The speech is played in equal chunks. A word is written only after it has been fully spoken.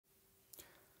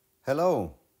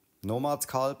Hello, Nomad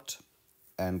Sculpt,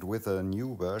 and with a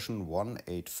new version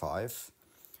 1.85,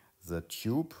 the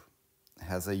tube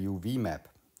has a UV map,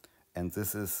 and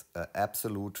this is an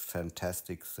absolute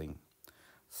fantastic thing.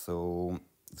 So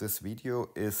this video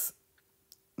is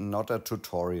not a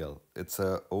tutorial, it's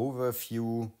an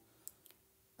overview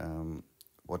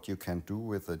what you can do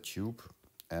with the tube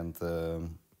and the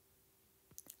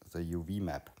UV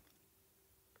map.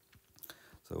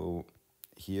 So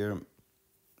here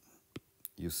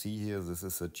you see here, this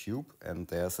is a tube and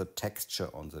there's a texture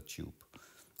on the tube.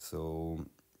 So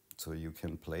you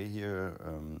can play here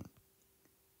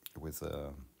with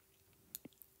the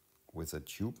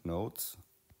tube nodes.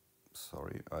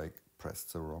 Sorry, I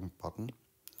pressed the wrong button.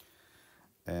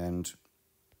 And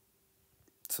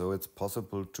so it's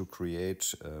possible to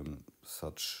create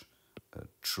such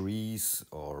trees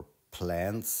or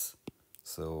plants.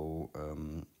 So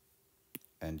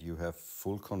and you have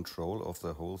full control of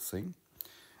the whole thing,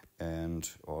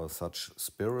 or such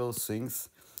spiral things,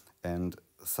 and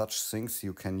such things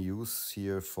you can use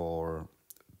here for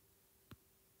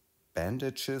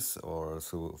bandages, or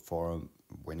so for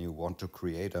when you want to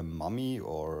create a mummy,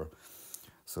 or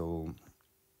so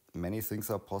many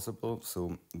things are possible.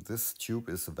 So this tube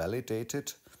is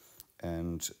validated,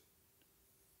 and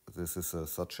this is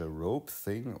such a rope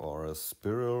thing or a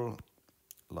spiral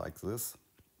like this.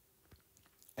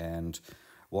 And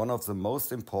one of the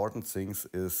most important things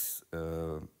is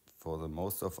for the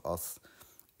most of us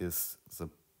is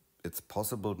it's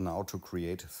possible now to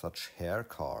create such hair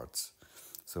cards.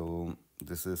 So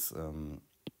this is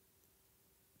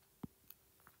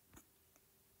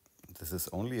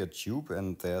only a tube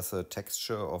and there's a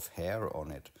texture of hair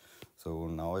on it. So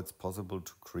now it's possible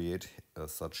to create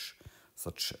such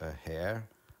a hair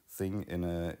thing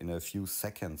in a few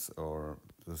seconds. Or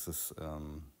this is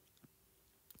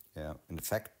yeah, in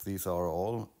fact these are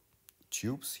all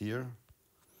tubes here,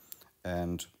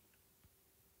 and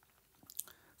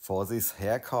for these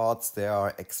hair cards there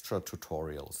are extra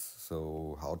tutorials,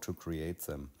 so how to create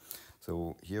them.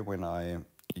 So here when I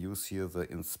use here the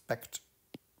inspect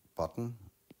button,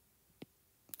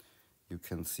 you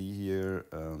can see here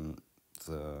the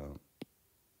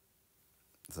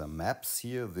maps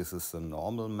here. This is a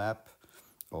normal map,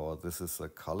 or this is a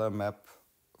color map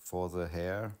for the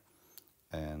hair,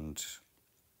 and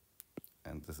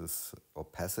this is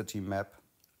opacity map.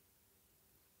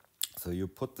 So you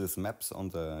put these maps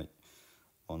on the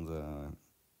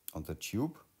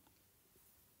tube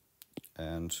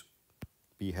and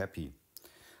be happy.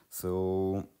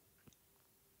 So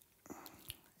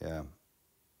yeah,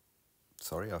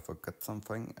 sorry, I forgot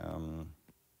something.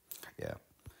 Yeah,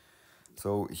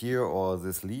 so here, or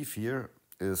this leaf here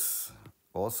is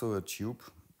also a tube.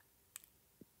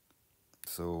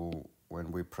 So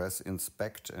when we press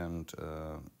inspect and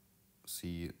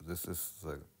see, this is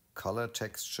the color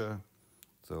texture.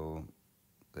 So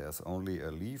there's only a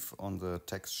leaf on the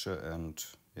texture, and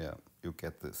yeah, you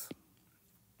get this.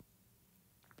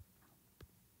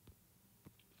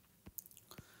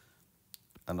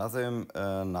 Another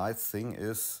nice thing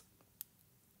is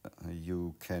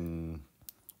you can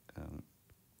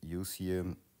use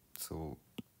here, so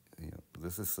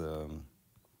this is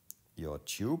your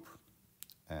tube,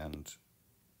 and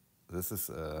this is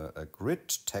a grid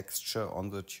texture on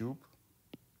the tube,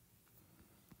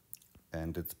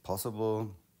 and it's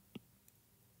possible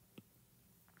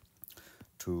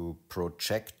to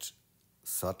project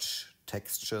such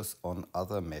textures on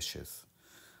other meshes.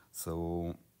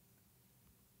 So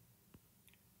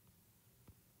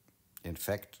in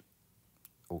fact,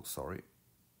 oh sorry,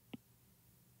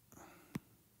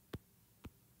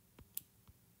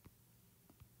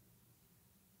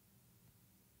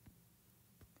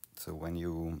 so when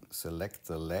you select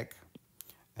the leg,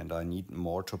 and I need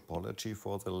more topology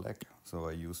for the leg, so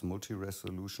I use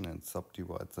multi-resolution and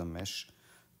subdivide the mesh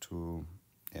to,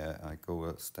 yeah, I go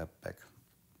a step back.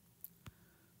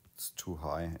 It's too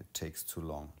high, it takes too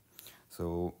long.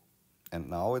 So, and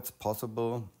now it's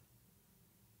possible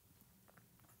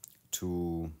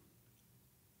to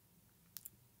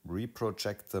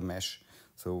reproject the mesh.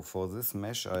 So for this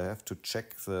mesh I have to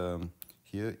check the,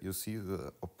 here you see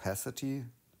the opacity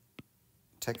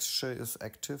texture is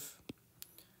active,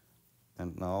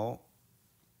 and now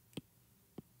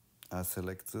I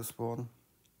select this one,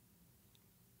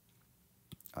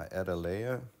 I add a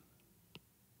layer,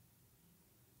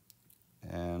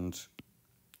 and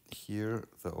here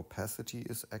the opacity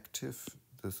is active,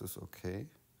 this is okay,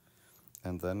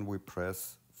 and then we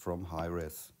press from high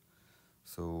res.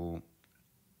 So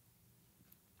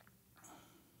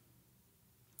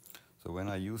when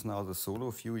I use now the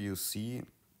solo view, you see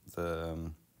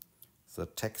the the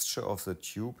texture of the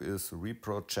tube is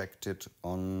reprojected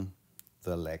on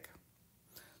the leg.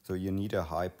 So you need a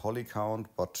high poly count,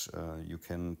 but you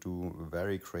can do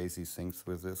very crazy things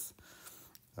with this.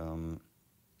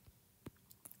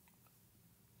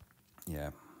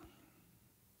 Yeah.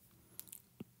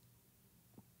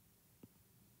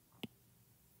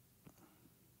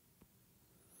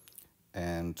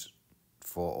 And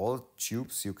for all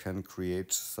tubes you can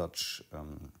create such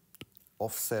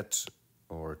offset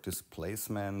or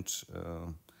displacement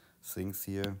things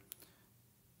here.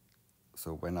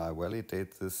 So when I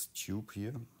validate this tube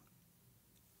here,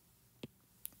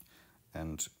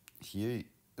 and here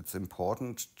it's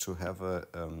important to have a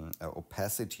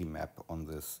opacity map on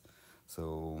this.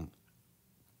 So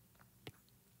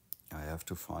I have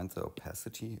to find the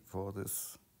opacity for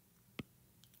this,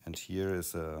 and here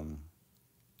is a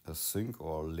sync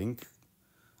or link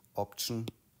option.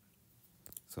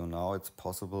 So now it's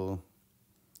possible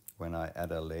when I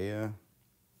add a layer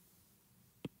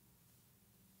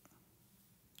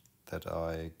that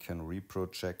I can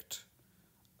reproject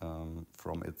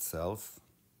from itself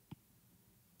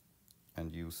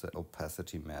and use the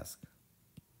opacity mask.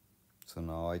 So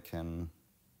now I can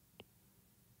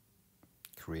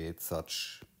create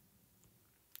such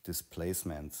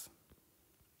displacements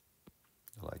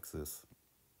like this.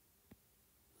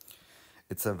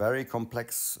 It's a very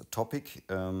complex topic.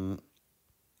 In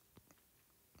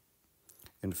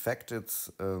fact,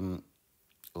 it's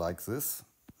like this.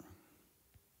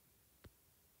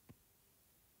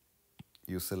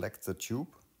 You select the tube,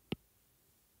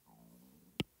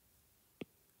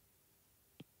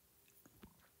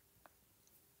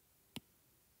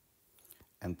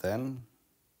 and then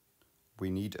we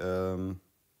need a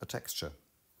texture.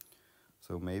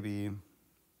 So maybe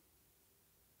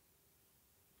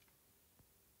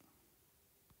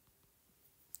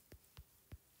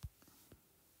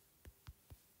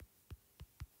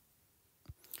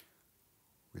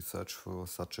we search for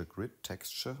such a grid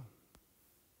texture.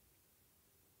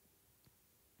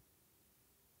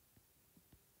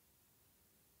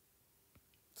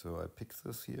 So I pick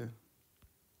this here,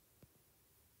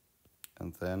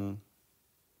 and then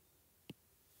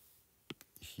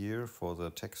here for the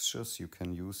textures you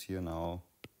can use here now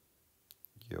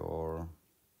your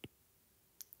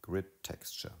grid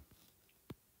texture.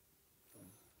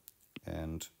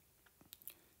 And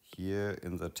here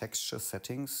in the texture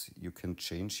settings you can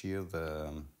change here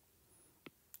the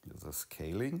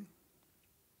scaling.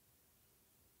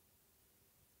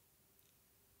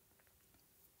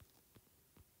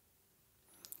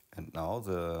 And now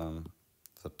the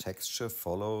texture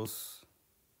follows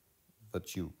the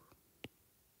tube.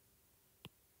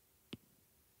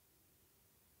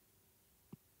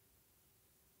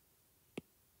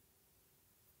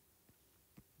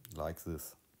 Like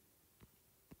this.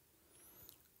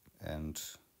 And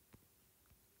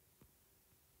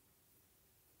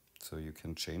so you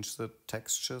can change the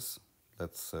textures.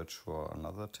 Let's search for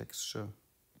another texture.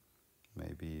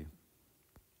 Maybe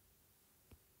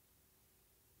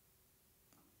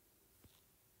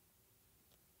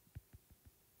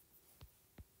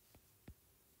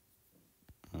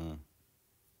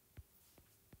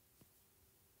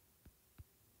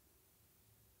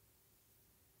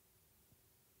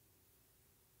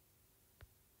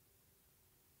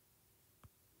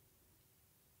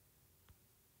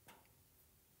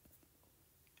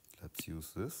let's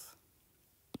use this.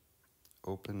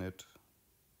 Open it.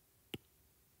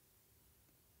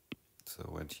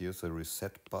 So, and here's a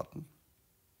reset button.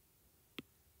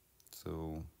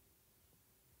 So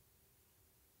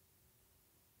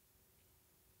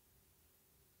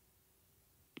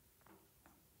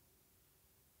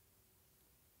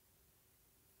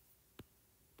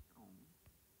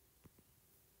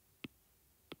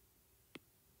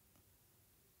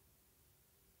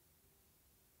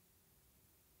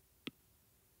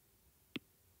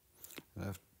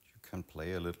you can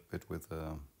play a little bit with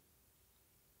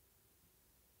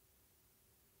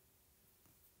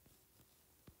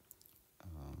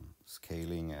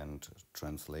scaling and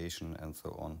translation and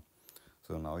so on.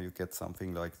 So now you get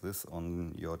something like this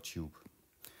on your tube.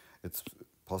 It's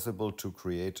possible to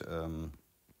create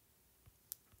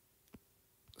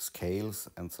scales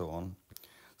and so on.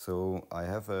 So I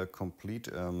have a complete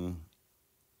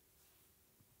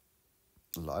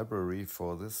library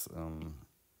for this.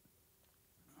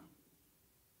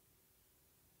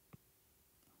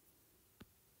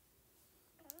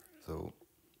 So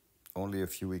only a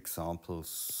few examples.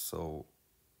 So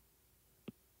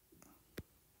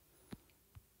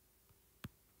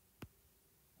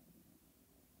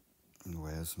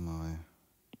where's my,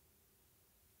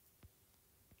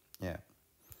 yeah,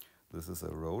 this is a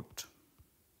road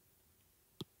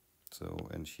So,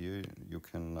 and here you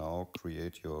can now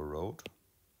create your road.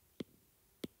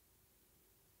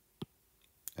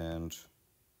 And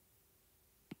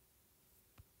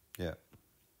yeah,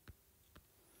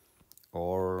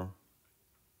 or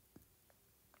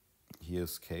here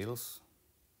scales.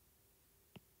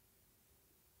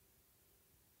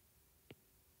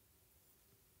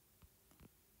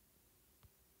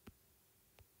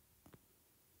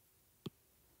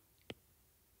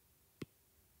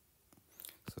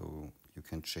 So you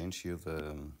can change here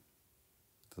the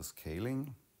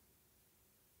scaling.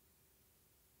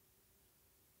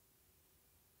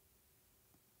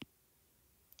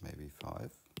 Maybe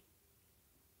 5.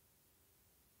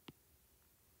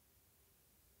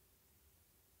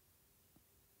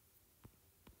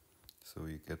 So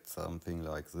you get something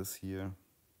like this here,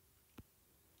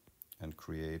 and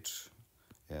create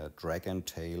dragon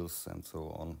tails and so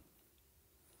on.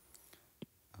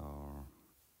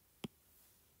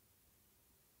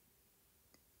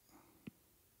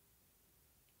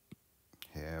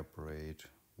 Hair braid,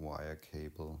 wire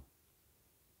cable.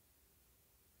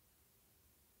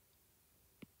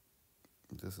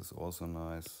 This is also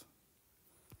nice.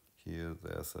 Here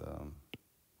there's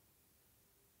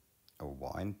a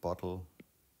wine bottle.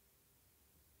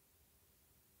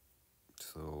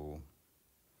 So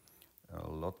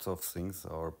lots of things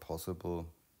are possible.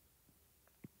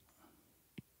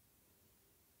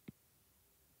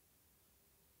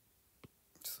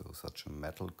 So such a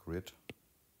metal grid,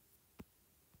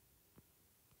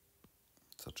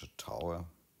 such a tower.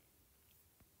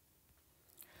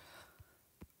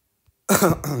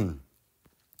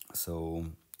 So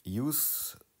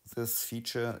use this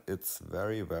feature. It's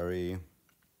very, very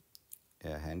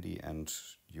handy, and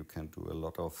you can do a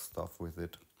lot of stuff with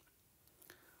it.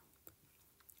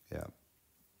 Yeah,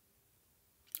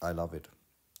 I love it.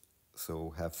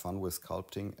 So have fun with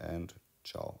sculpting, and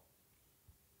ciao.